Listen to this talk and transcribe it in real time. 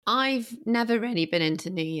I've never really been into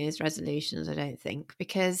New Year's resolutions, I don't think,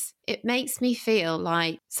 because it makes me feel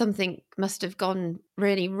like something must have gone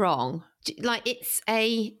really wrong. Like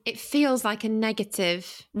it feels like a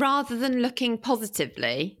negative rather than looking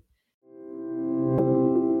positively.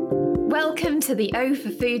 Welcome to the O for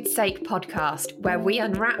Food's Sake podcast, where we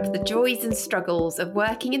unwrap the joys and struggles of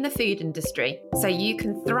working in the food industry so you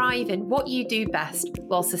can thrive in what you do best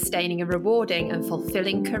while sustaining a rewarding and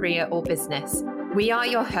fulfilling career or business. We are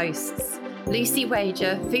your hosts, Lucy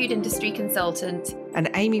Wager, food industry consultant, and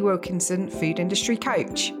Amy Wilkinson, food industry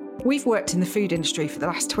coach. We've worked in the food industry for the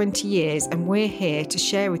last 20 years and we're here to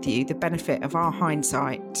share with you the benefit of our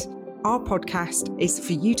hindsight. Our podcast is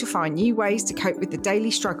for you to find new ways to cope with the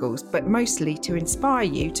daily struggles, but mostly to inspire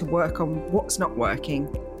you to work on what's not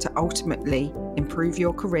working to ultimately improve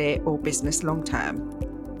your career or business long term.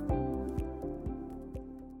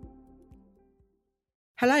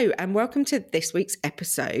 Hello and welcome to this week's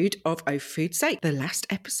episode of Oh Food's Sake, the last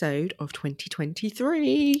episode of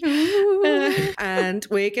 2023. And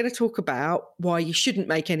we're going to talk about why you shouldn't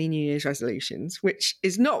make any New Year's resolutions, which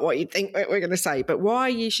is not what you'd think we're going to say, but why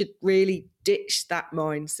you should really ditch that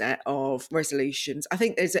mindset of resolutions. I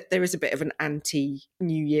think there is a bit of an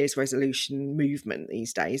anti-New Year's resolution movement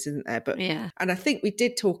these days, isn't there? But yeah. And I think we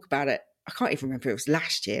did talk about it. I can't even remember if it was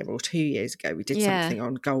last year or 2 years ago. We did something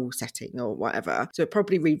on goal setting or whatever. So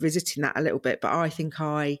probably revisiting that a little bit. But I think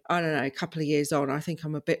I don't know, a couple of years on, I think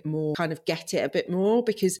I'm a bit more kind of get it a bit more,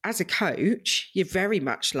 because as a coach, you're very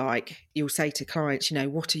much like, you'll say to clients, you know,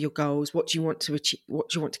 what are your goals? What do you want to achieve? What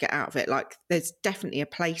do you want to get out of it? Like there's definitely a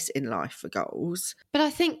place in life for goals. But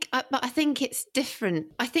I think it's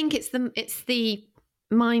different. I think it's the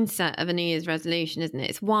mindset of a New Year's resolution, isn't it?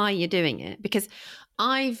 It's why you're doing it. Because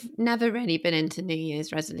I've never really been into New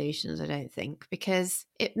Year's resolutions, I don't think, because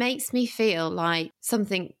it makes me feel like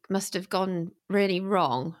something must have gone really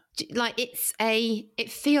wrong. Like it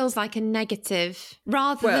feels like a negative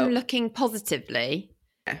rather than looking positively.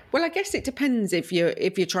 Well, I guess it depends if you're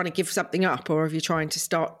trying to give something up or if you're trying to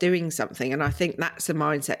start doing something. And I think that's a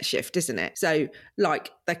mindset shift, isn't it? So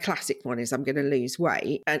like the classic one is I'm going to lose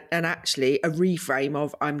weight, and actually a reframe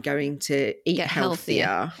of I'm going to eat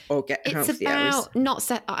healthier or get healthier.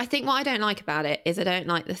 It's about I think what I don't like about it is I don't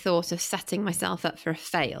like the thought of setting myself up for a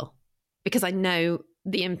fail, because I know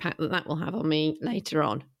the impact that will have on me later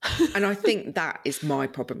on. And I think that is my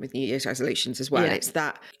problem with New Year's resolutions as well. Yeah. It's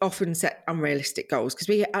that often set unrealistic goals,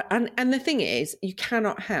 because and the thing is, you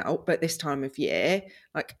cannot help but this time of year,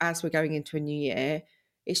 like as we're going into a new year,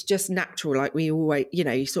 it's just natural. Like we always, you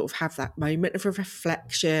know, you sort of have that moment of a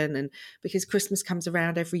reflection, and because Christmas comes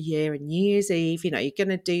around every year and New Year's Eve, you know, you're going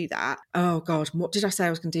to do that. Oh God, what did I say I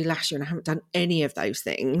was going to do last year? And I haven't done any of those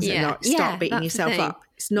things. Yeah. And like start beating yourself up.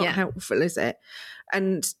 It's not Yeah. helpful, is it?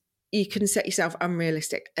 And you can set yourself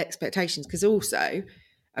unrealistic expectations, because also,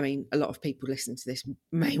 I mean, a lot of people listening to this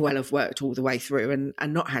may well have worked all the way through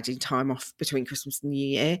and not had any time off between Christmas and New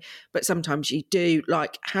Year. But sometimes you do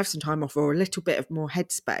like have some time off or a little bit of more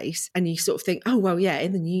headspace, and you sort of think, oh, well, yeah,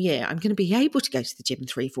 in the new year, I'm going to be able to go to the gym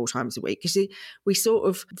 3-4 times a week. Because we sort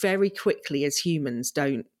of very quickly as humans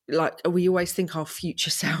don't, like, we always think our future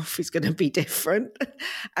self is going to be different,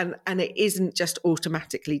 and it isn't just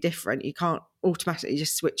automatically different. You can't automatically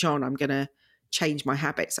just switch on, I'm going to change my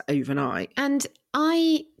habits overnight. And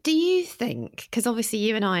do you think, because obviously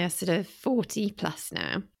you and I are sort of 40 plus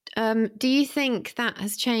now, do you think that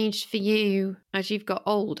has changed for you as you've got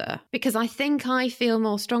older? Because I think I feel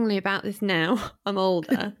more strongly about this now I'm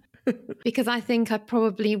older. Because I think I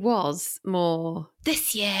probably was more,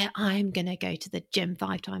 this year I'm going to go to the gym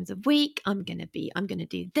 5 times a week. I'm going to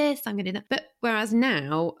do this, I'm going to do that. But whereas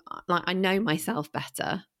now, like, I know myself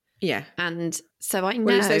better. Yeah. And so I know.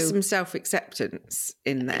 Well, there's some self-acceptance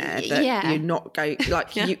in there that you're not going,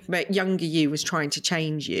 like, younger you was trying to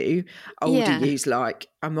change you. Older you's like,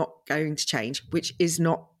 I'm not going to change, which is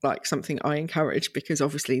not like something I encourage, because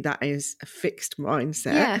obviously that is a fixed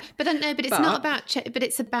mindset. Yeah. But it's not about, but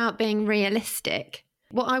it's about being realistic.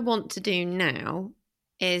 What I want to do now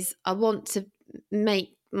is I want to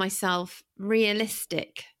make myself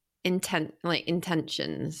realistic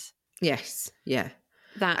intentions. Yes. Yeah.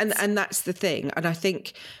 And that's the thing. And I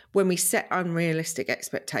think when we set unrealistic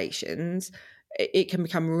expectations, it can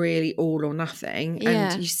become really all or nothing.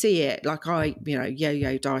 Yeah. And you see it, like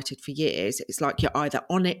yo-yo dieted for years. It's like you're either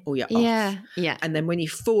on it or you're off. Yeah. And then when you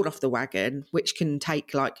fall off the wagon, which can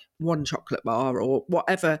take like one chocolate bar or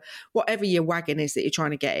whatever your wagon is that you're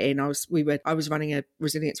trying to get in. I was running a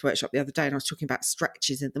resilience workshop the other day, and I was talking about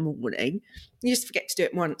stretches in the morning. You just forget to do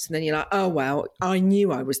it once, and then you're like, oh well, I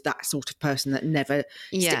knew I was that sort of person that never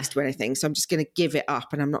sticks to anything, so I'm just going to give it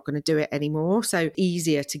up and I'm not going to do it anymore. So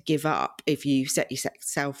easier to give up if you set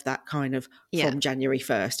yourself that kind of from January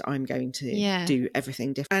 1st, I'm going to do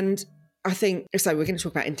everything different. And I think so. We're going to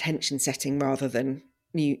talk about intention setting rather than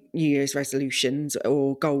New Year's resolutions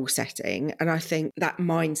or goal setting. And I think that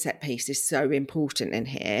mindset piece is so important in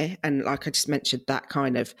here. And like I just mentioned, that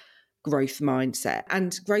kind of growth mindset.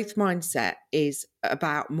 And growth mindset is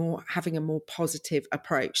about having a more positive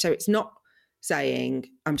approach. So it's not saying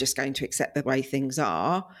I'm just going to accept the way things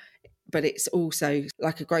are, but it's also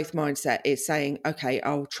like a growth mindset is saying, okay,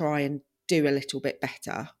 I'll try and do a little bit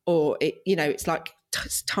better. Or it's like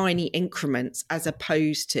tiny increments as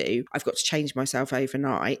opposed to I've got to change myself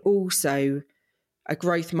overnight. Also, a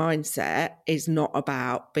growth mindset is not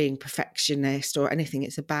about being perfectionist or anything.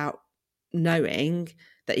 It's about knowing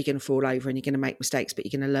that you're going to fall over and you're going to make mistakes, but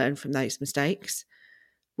you're going to learn from those mistakes,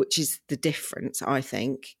 which is the difference, I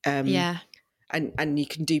think. And you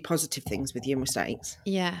can do positive things with your mistakes.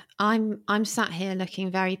 Yeah, I'm sat here looking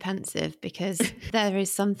very pensive because there is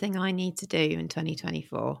something I need to do in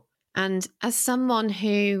 2024. And as someone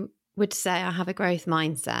who would say I have a growth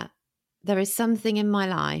mindset, there is something in my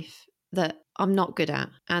life that I'm not good at.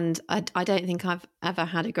 And I don't think I've ever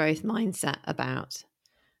had a growth mindset about.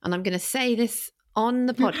 And I'm going to say this on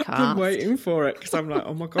the podcast. I'm waiting for it because I'm like,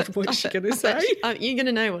 oh my God, what's she going to say? You're going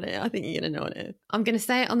to know what it is. I think you're going to know what it is. I'm going to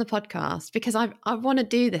say it on the podcast because I want to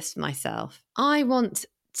do this for myself. I want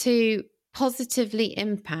to positively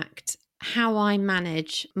impact how I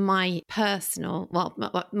manage my personal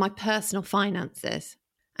finances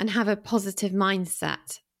and have a positive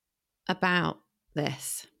mindset about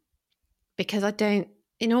this, because I don't,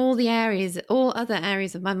 in all other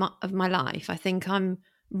areas of my life, I think I'm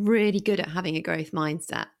really good at having a growth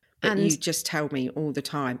mindset. But you just tell me all the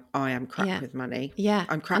time, I am crap with money. Yeah.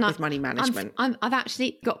 I'm crap with money management. I've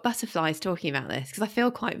actually got butterflies talking about this because I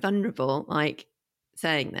feel quite vulnerable, like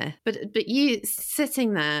saying this. But you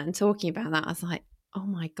sitting there and talking about that, I was like, oh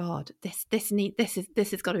my God, this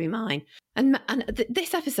has got to be mine. And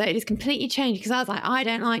this episode is completely changed because I was like, I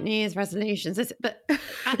don't like New Year's resolutions. But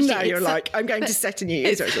actually, now you're like, I'm going to set a New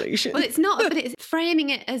Year's resolution. Well, it's not, but it's framing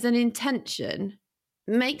it as an intention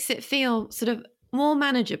makes it feel sort of more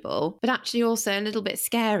manageable, but actually also a little bit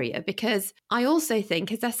scarier, because I also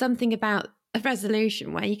think, is there something about a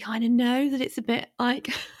resolution where you kind of know that it's a bit like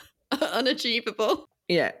unachievable?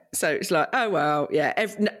 Yeah. So it's like, oh, well, yeah,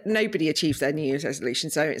 nobody achieves their New Year's resolution.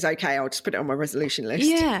 So it's okay. I'll just put it on my resolution list.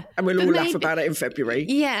 Yeah. And we'll all laugh about it in February.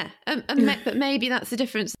 Yeah. But maybe that's the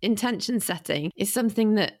difference. Intention setting is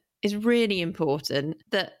something that is really important,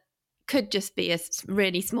 that could just be a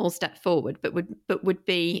really small step forward, but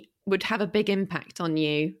would have a big impact on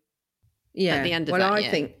you at the end of that year. Well, I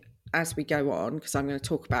think as we go on, because I'm going to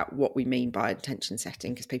talk about what we mean by intention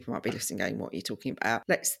setting, because people might be listening going, what are you talking about?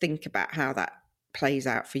 Let's think about how that plays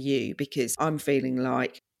out for you, because I'm feeling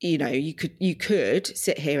like, you could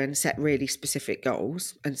sit here and set really specific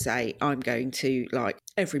goals and say, I'm going to, like,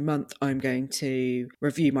 every month I'm going to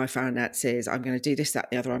review my finances, I'm going to do this, that,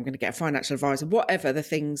 the other, I'm going to get a financial advisor, whatever the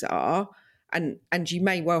things are. And you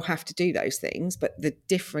may well have to do those things, but the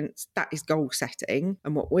difference, that is goal setting.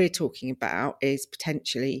 And what we're talking about is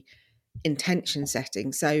potentially intention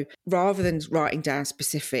setting. So rather than writing down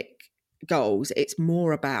specific goals, it's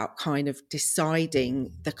more about kind of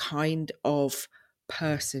deciding the kind of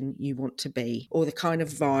person you want to be, or the kind of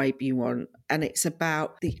vibe you want. And it's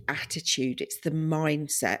about the attitude, it's the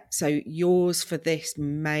mindset. So yours for this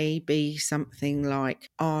may be something like,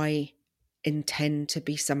 I intend to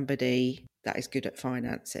be somebody that is good at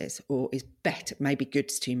finances, or is better, maybe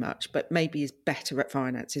good's too much, but maybe is better at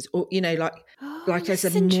finances, or like as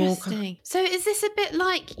a more So is this a bit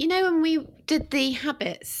like, when we did the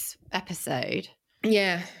habits episode?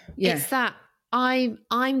 Yeah. It's that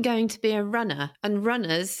I'm going to be a runner, and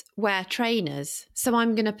runners wear trainers, so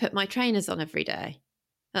I'm going to put my trainers on every day.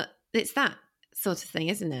 It's that sort of thing,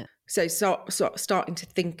 isn't it? So starting to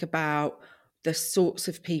think about the sorts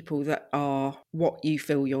of people that are what you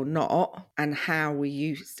feel you're not, and how will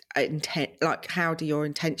you how do your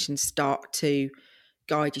intentions start to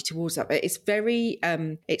guide you towards that. But it's very,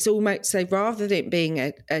 it's almost, so rather than it being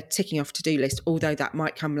a ticking off to-do list, although that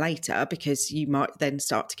might come later because you might then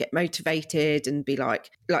start to get motivated and be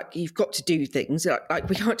like you've got to do things. Like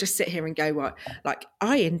we can't just sit here and go, right, like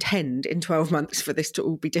I intend in 12 months for this to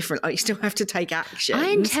all be different. Like you still have to take action. I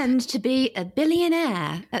intend to be a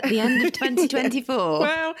billionaire at the end of 2024.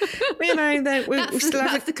 Well, you know,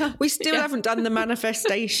 we still haven't done the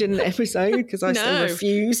manifestation episode because I still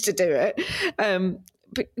refuse to do it.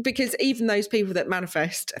 Because even those people that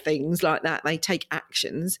manifest things like that, they take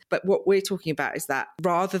actions. But what we're talking about is that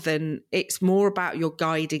rather than, it's more about your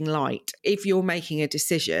guiding light. If you're making a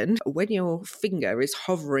decision, when your finger is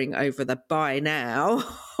hovering over the buy now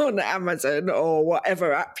on Amazon or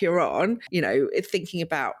whatever app you're on, you know, thinking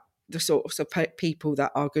about the sorts of people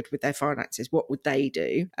that are good with their finances, what would they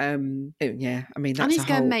do? Yeah, I mean, that's I need to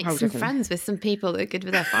go and make some different... friends with some people that are good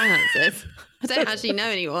with their finances. I don't actually know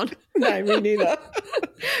anyone. No, me neither.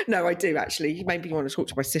 No, I do actually. Maybe you want to talk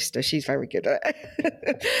to my sister. She's very good at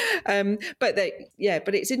it. But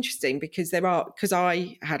it's interesting because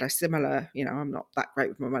I had a similar, you know, I'm not that great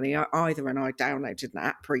with my money either, and I downloaded an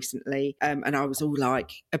app recently, and I was all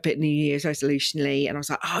like a bit New Year's resolutionally, and I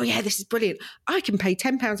was like, oh yeah, this is brilliant. I can pay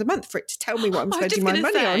 £10 a month for it to tell me what I'm spending my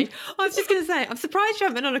money on. I was just going to say, I'm surprised you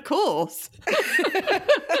haven't been on a course.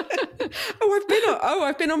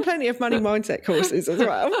 I've been on plenty of money mindset courses as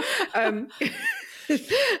well.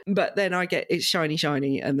 But then I get it's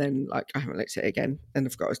shiny, and then like I haven't looked at it again, and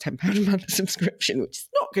I've got a £10 a month subscription, which is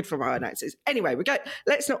not good for my finances. Anyway,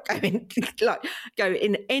 let's not go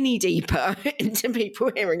in any deeper into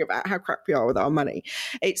people hearing about how crap we are with our money.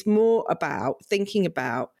 It's more about thinking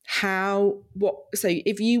about so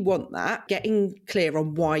if you want that, getting clear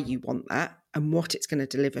on why you want that and what it's going to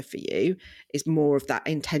deliver for you is more of that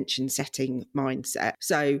intention setting mindset.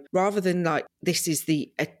 So rather than like, this is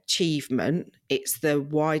the achievement, it's the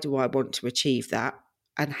why do I want to achieve that,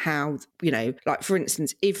 and how, you know, like for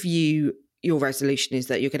instance, if your resolution is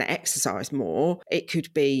that you're going to exercise more, it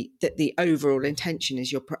could be that the overall intention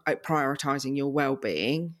is you're prioritizing your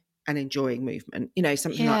well-being and enjoying movement, you know,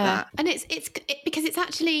 something like that. And it's because it's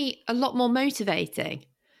actually a lot more motivating.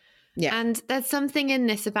 Yeah. And there's something in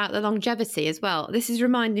this about the longevity as well. This is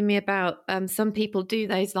reminding me about some people do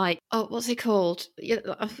those like, what's it called?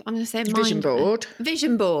 I'm going to say vision board.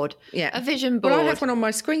 Vision board. Yeah. A vision board. Well, I have one on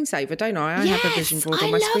my screensaver, don't I? I have a vision board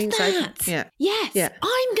on my screensaver. That. Yeah. Yes. Yeah.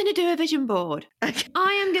 I'm going to do a vision board. I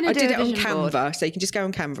am going to do a vision board. I did it on Canva, so you can just go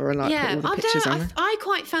on Canva and like put all the pictures on. I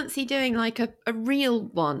quite fancy doing like a real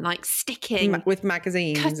one, like sticking. With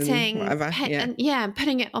magazines cutting, and whatever. And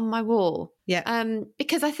putting it on my wall. Yeah.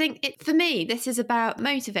 Because I think for me, this is about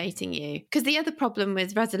motivating you. Because the other problem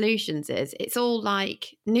with resolutions is it's all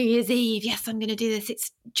like New Year's Eve. Yes, I'm going to do this.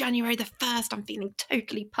 It's January the 1st. I'm feeling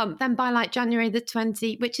totally pumped. Then by like January the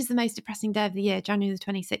 20th, which is the most depressing day of the year, January the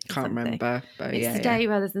 26th. Can't remember. But it's the day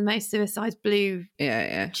where there's the most suicides, Blue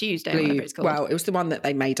Tuesday, whatever it's called. Well, it was the one that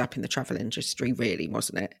they made up in the travel industry, really,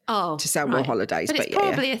 wasn't it? Oh, to sell more holidays. But it's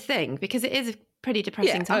probably a thing because it is a pretty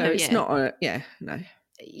depressing time of year. It's not no.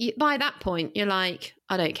 By that point, you're like,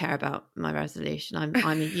 I don't care about my resolution.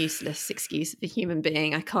 I'm a useless excuse of a human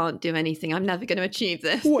being. I can't do anything. I'm never going to achieve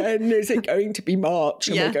this. When is it going to be March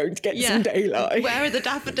and we're going to get some daylight? Where are the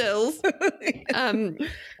daffodils?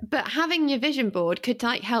 But having your vision board could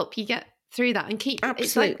like help you get through that and keep. Absolutely.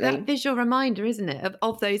 It's like that visual reminder, isn't it,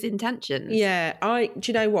 of those intentions? Yeah,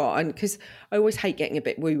 do you know what? And because I always hate getting a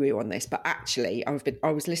bit woo-woo on this, but actually,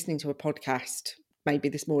 I was listening to a podcast maybe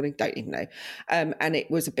this morning, don't even know. And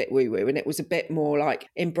it was a bit woo-woo, and it was a bit more like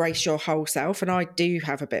embrace your whole self. And I do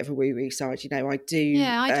have a bit of a woo-woo side, you know, I do.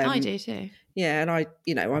 Yeah, I do too. Yeah, and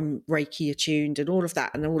I'm Reiki attuned and all of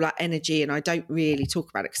that and all that energy, and I don't really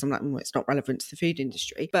talk about it because I'm like, it's not relevant to the food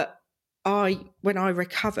industry. But when I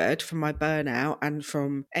recovered from my burnout and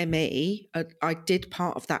from ME, I did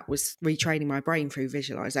part of that was retraining my brain through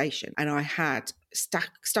visualization. And I had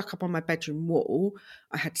stuck up on my bedroom wall,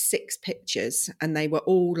 I had 6 pictures, and they were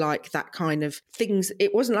all like that kind of things.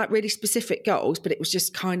 It wasn't like really specific goals, but it was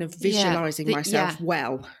just kind of visualizing myself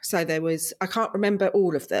well. So I can't remember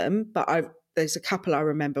all of them, but there's a couple I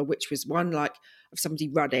remember, which was one like of somebody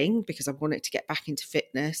running because I wanted to get back into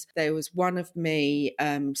fitness. There was one of me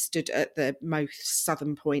stood at the most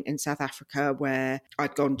southern point in South Africa where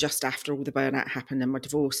I'd gone just after all the burnout happened and my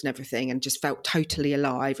divorce and everything, and just felt totally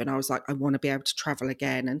alive. And I was like, I want to be able to travel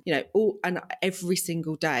again. And, you know, and every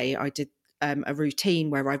single day I did a routine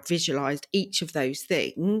where I visualized each of those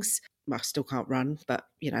things I still can't run, but,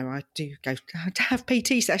 I do go to have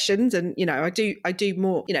PT sessions, and, I do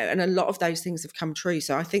more, and a lot of those things have come true.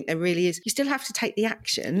 So I think there really is, you still have to take the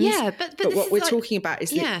actions. Yeah, but what we're talking about is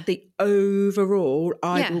the overall,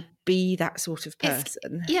 I will be that sort of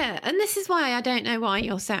person. And this is why I don't know why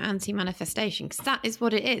you're so anti-manifestation, because that is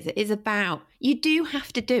what it is. It is about, you do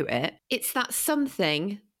have to do it. It's that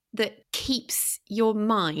something that keeps your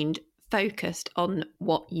mind focused on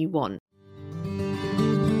what you want.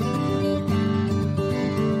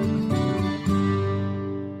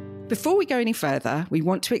 Before we go any further, we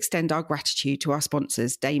want to extend our gratitude to our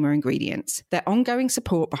sponsors, Damer Ingredients. Their ongoing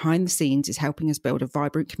support behind the scenes is helping us build a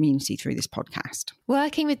vibrant community through this podcast.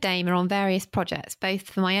 Working with Damer on various projects, both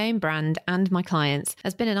for my own brand and my clients,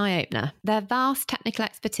 has been an eye-opener. Their vast technical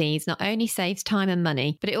expertise not only saves time and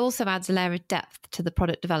money, but it also adds a layer of depth to the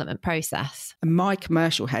product development process. And my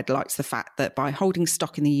commercial head likes the fact that by holding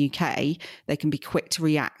stock in the UK, they can be quick to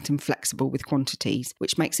react and flexible with quantities,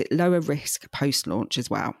 which makes it lower risk post-launch as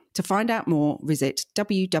well. To find out more, visit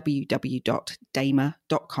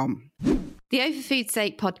www.damer.com. The Oh For Food's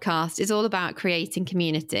Sake podcast is all about creating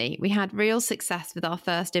community. We had real success with our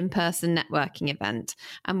first in-person networking event,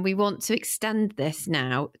 and we want to extend this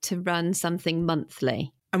now to run something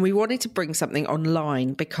monthly. And we wanted to bring something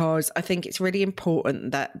online because I think it's really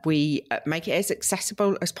important that we make it as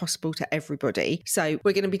accessible as possible to everybody. So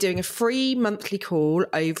we're going to be doing a free monthly call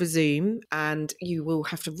over Zoom, and you will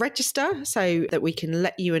have to register so that we can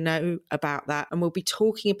let you know about that. And we'll be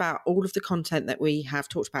talking about all of the content that we have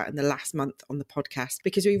talked about in the last month on the podcast,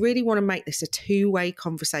 because we really want to make this a two-way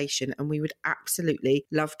conversation, and we would absolutely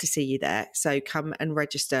love to see you there. So come and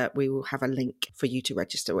register. We will have a link for you to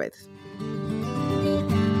register with.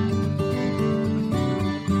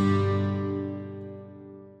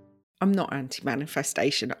 I'm not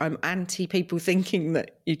anti-manifestation. I'm anti people thinking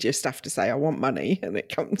that you just have to say, I want money, and it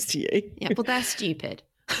comes to you. Yeah, well, they're stupid.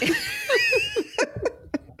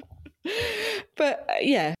 But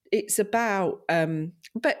it's about,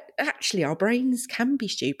 but actually our brains can be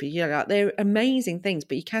stupid. Like they're amazing things,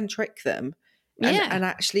 but you can trick them. And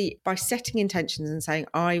actually, by setting intentions and saying,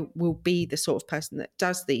 I will be the sort of person that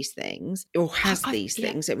does these things or has these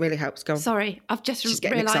things, it really helps. Go on. Sorry, I've just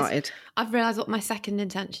realised. Excited. I've realised what my second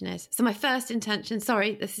intention is. So my first intention,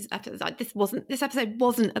 sorry, this episode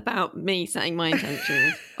wasn't about me saying my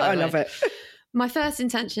intentions. I love it. My first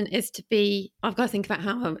intention is to be, I've got to think about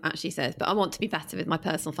how it actually says, but I want to be better with my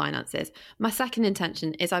personal finances. My second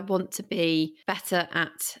intention is I want to be better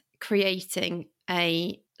at creating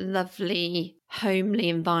a lovely, homely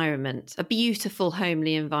environment, a beautiful,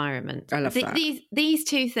 homely environment. I love that. These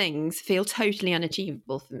two things feel totally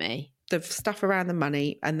unachievable for me. The stuff around the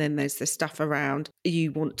money, and then there's the stuff around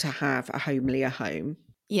you want to have a homelier home.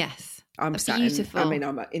 Yes. I'm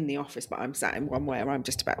in the office, but I'm sat in one where I'm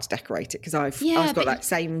just about to decorate it because I've got that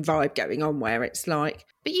same vibe going on where it's like...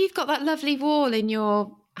 But you've got that lovely wall in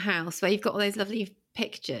your house where you've got all those lovely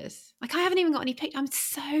pictures. Like, I haven't even got any pictures. I'm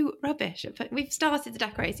so rubbish. We've started the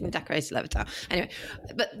decorating and decorated Levittown.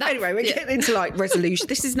 Anyway, we're getting into like resolution.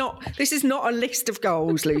 This is not a list of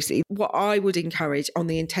goals, Lucy. What I would encourage on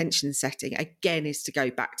the intention setting again is to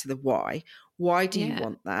go back to the why. Why do you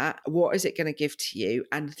want that? What is it going to give to you?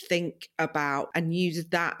 And think about and use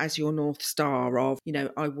that as your North Star of,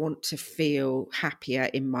 I want to feel happier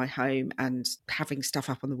in my home, and having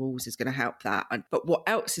stuff up on the walls is going to help that. But what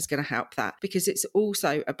else is going to help that? Because it's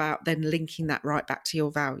also about then linking that right back to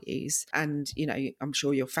your values. And, I'm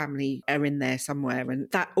sure your family are in there somewhere, and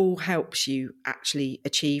that all helps you actually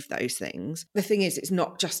achieve those things. The thing is, it's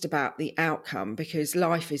not just about the outcome, because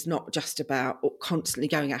life is not just about constantly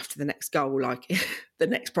going after the next goal, like the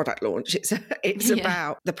next product launch. It's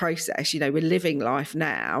about the process. We're living life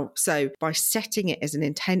now. So by setting it as an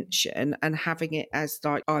intention and having it as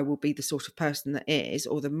like, I will be the sort of person that is,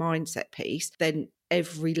 or the mindset piece, then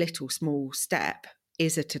every little small step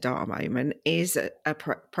is a ta-da moment, is a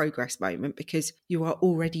progress moment, because you are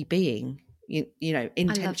already being,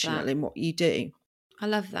 intentional in what you do. I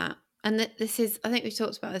love that. And this is, I think we've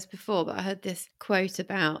talked about this before, but I heard this quote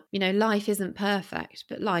about, life isn't perfect,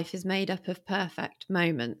 but life is made up of perfect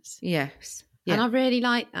moments. Yes. Yeah. And I really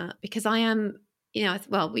like that, because I am,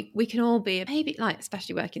 we can all be, maybe like,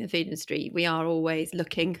 especially working in the food industry, we are always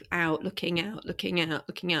looking out,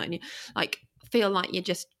 and you feel like you're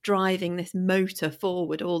just driving this motor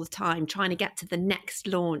forward all the time, trying to get to the next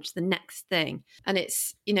launch, the next thing. And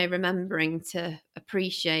it's, remembering to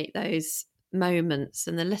appreciate those moments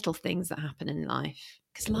and the little things that happen in life,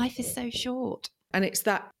 because life is so short. And it's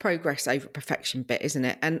that progress over perfection bit, isn't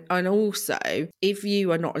it? And also, if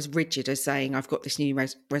you are not as rigid as saying, I've got this new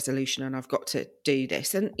resolution and I've got to do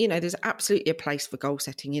this, and, you know, there's absolutely a place for goal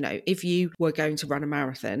setting. You know, if you were going to run a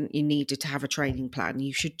marathon, you needed to have a training plan.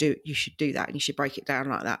 You should do that, and you should break it down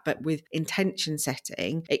like that. But with intention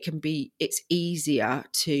setting, it's easier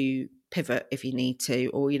to pivot if you need to,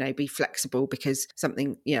 or, you know, be flexible because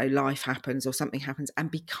something, you know, life happens or something happens,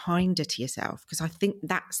 and be kinder to yourself, because I think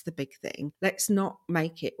that's the big thing. Let's not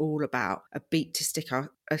make it all about a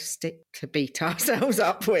stick to beat ourselves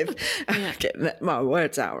up with. Getting my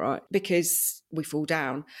words out right, because we fall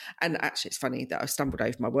down. And actually it's funny that I stumbled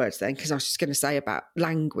over my words then, because I was just going to say about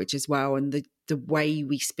language as well, and the way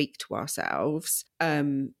we speak to ourselves.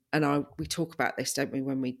 We talk about this, don't we,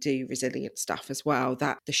 when we do resilient stuff as well,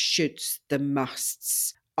 that the shoulds, the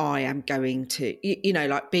musts, I am going to, you know,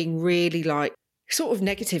 like being really like sort of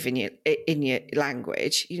negative in your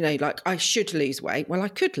language, you know, like I should lose weight. Well, I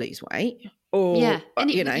could lose weight. Or,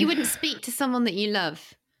 and you know. You wouldn't speak to someone that you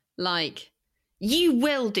love like, you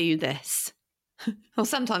will do this. Well,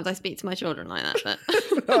 sometimes I speak to my children like that,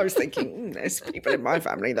 but I was thinking there's people in my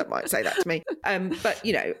family that might say that to me. But,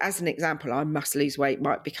 you know, as an example, I must lose weight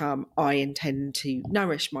might become I intend to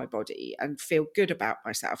nourish my body and feel good about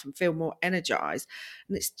myself and feel more energized.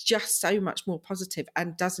 And it's just so much more positive,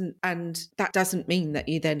 and that doesn't mean that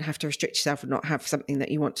you then have to restrict yourself and not have something that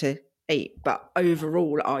you want to eat. But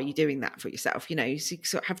overall, are you doing that for yourself? You know, so you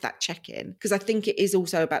sort of have that check-in, because I think it is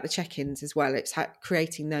also about the check-ins as well. It's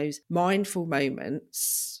creating those mindful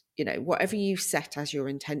moments, you know, whatever you set as your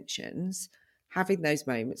intentions, having those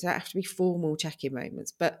moments. They don't have to be formal check-in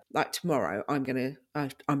moments, but like tomorrow,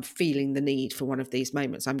 I'm feeling the need for one of these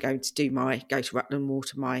moments. I'm going to go to Rutland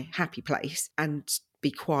Water, my happy place, and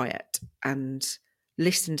be quiet and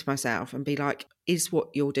listen to myself and be like, is what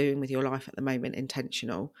you're doing with your life at the moment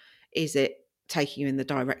intentional? Is it taking you in the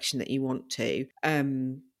direction that you want to?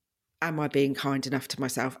 Am I being kind enough to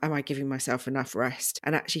myself? Am I giving myself enough rest?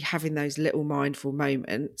 And actually having those little mindful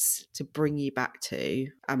moments to bring you back to,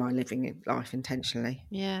 am I living life intentionally?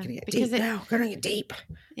 Yeah. I'm going to get deep.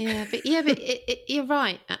 Yeah, but you're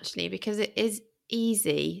right, actually, because it is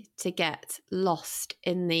easy to get lost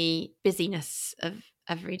in the busyness of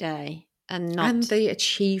every day. And the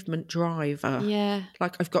achievement driver. Yeah.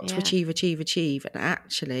 Like, I've got to achieve. And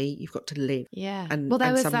actually, you've got to live. Yeah. And,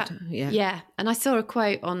 there was that. Yeah. And I saw a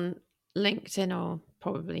quote on LinkedIn, or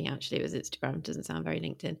probably actually it was Instagram, it doesn't sound very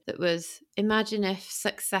LinkedIn, that was, imagine if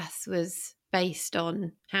success was based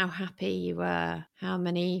on how happy you were, how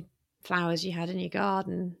many flowers you had in your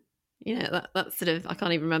garden. You know, that's sort of, I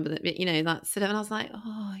can't even remember that, but, you know, that's sort of, and I was like,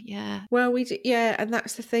 oh, yeah. Well, and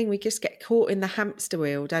that's the thing. We just get caught in the hamster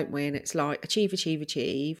wheel, don't we? And it's like,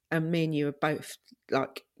 achieve. And me and you are both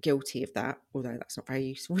like guilty of that, although that's not very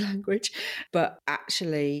useful language. But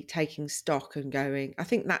actually taking stock and going, I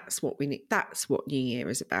think that's what we need. That's what New Year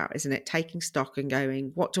is about, isn't it? Taking stock and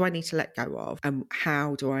going, what do I need to let go of? And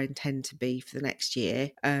how do I intend to be for the next year?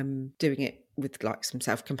 Doing it with like some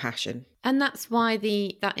self-compassion. And that's why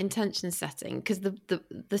that intention setting, because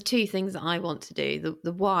the two things that I want to do,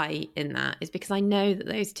 the why in that is because I know that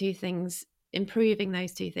those two things, improving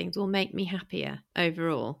those two things, will make me happier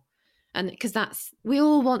overall. And because we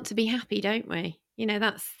all want to be happy, don't we? You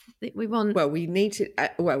know, we want. Well, we need to.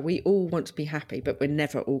 We all want to be happy, but we're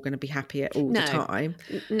never all going to be happy all the time.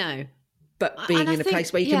 No. But being in a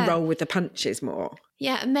place where you can roll with the punches more.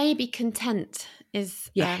 Yeah, and maybe content is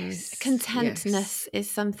contentness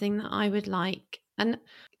is something that I would like, and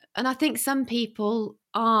I think some people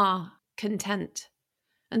are content,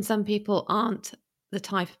 and some people aren't the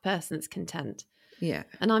type of person that's content. Yeah,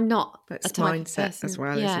 and I'm not. That's a type mindset of person. as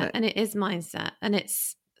well, isn't it? And it is mindset, and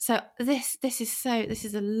it's so. This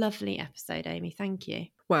is a lovely episode, Amy. Thank you.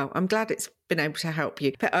 Well, I'm glad it's been able to help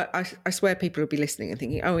you. But I swear people will be listening and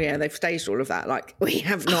thinking, oh yeah, they've staged all of that. Like, we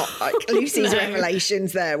have not. Like, Lucy's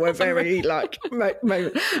revelations there were very like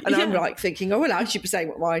moment. And I'm like thinking, oh, well, I should be saying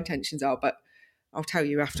what my intentions are. But I'll tell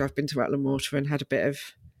you after I've been to Rutland Water and had a bit of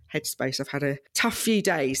headspace. I've had a tough few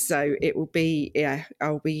days, so it will be,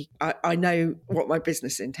 I know what my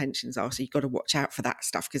business intentions are, so you've got to watch out for that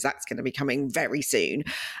stuff, because that's going to be coming very soon.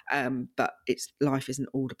 But life isn't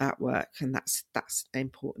all about work, and that's an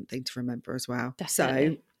important thing to remember as well.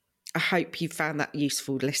 Definitely. So I hope you found that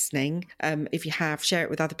useful listening. If you have, share it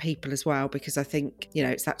with other people as well, because I think,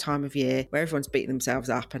 it's that time of year where everyone's beating themselves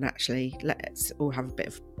up, and actually let's all have a bit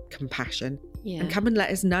of compassion. Yeah. And come and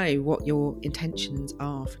let us know what your intentions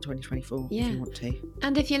are for 2024 if you want to.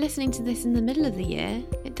 And if you're listening to this in the middle of the year,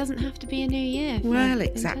 it doesn't have to be a new year. Well,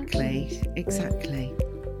 exactly.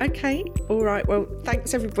 Okay. All right. Well,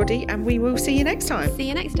 thanks everybody, and we will see you next time. See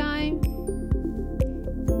you next time.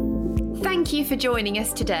 Thank you for joining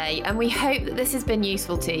us today, and we hope that this has been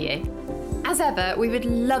useful to you. As ever, we would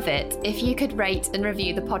love it if you could rate and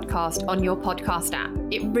review the podcast on your podcast app.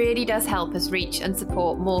 It really does help us reach and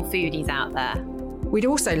support more foodies out there. We'd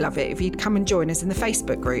also love it if you'd come and join us in the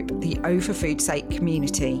Facebook group, the O for Food's Sake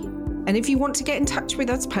community. And if you want to get in touch with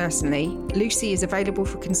us personally, Lucy is available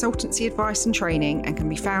for consultancy advice and training and can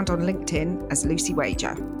be found on LinkedIn as Lucy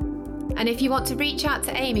Wager. And if you want to reach out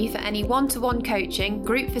to Amy for any one-to-one coaching,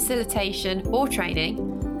 group facilitation or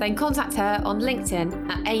training, then contact her on LinkedIn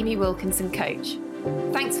at Amy Wilkinson Coach.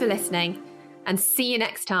 Thanks for listening and see you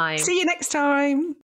next time. See you next time.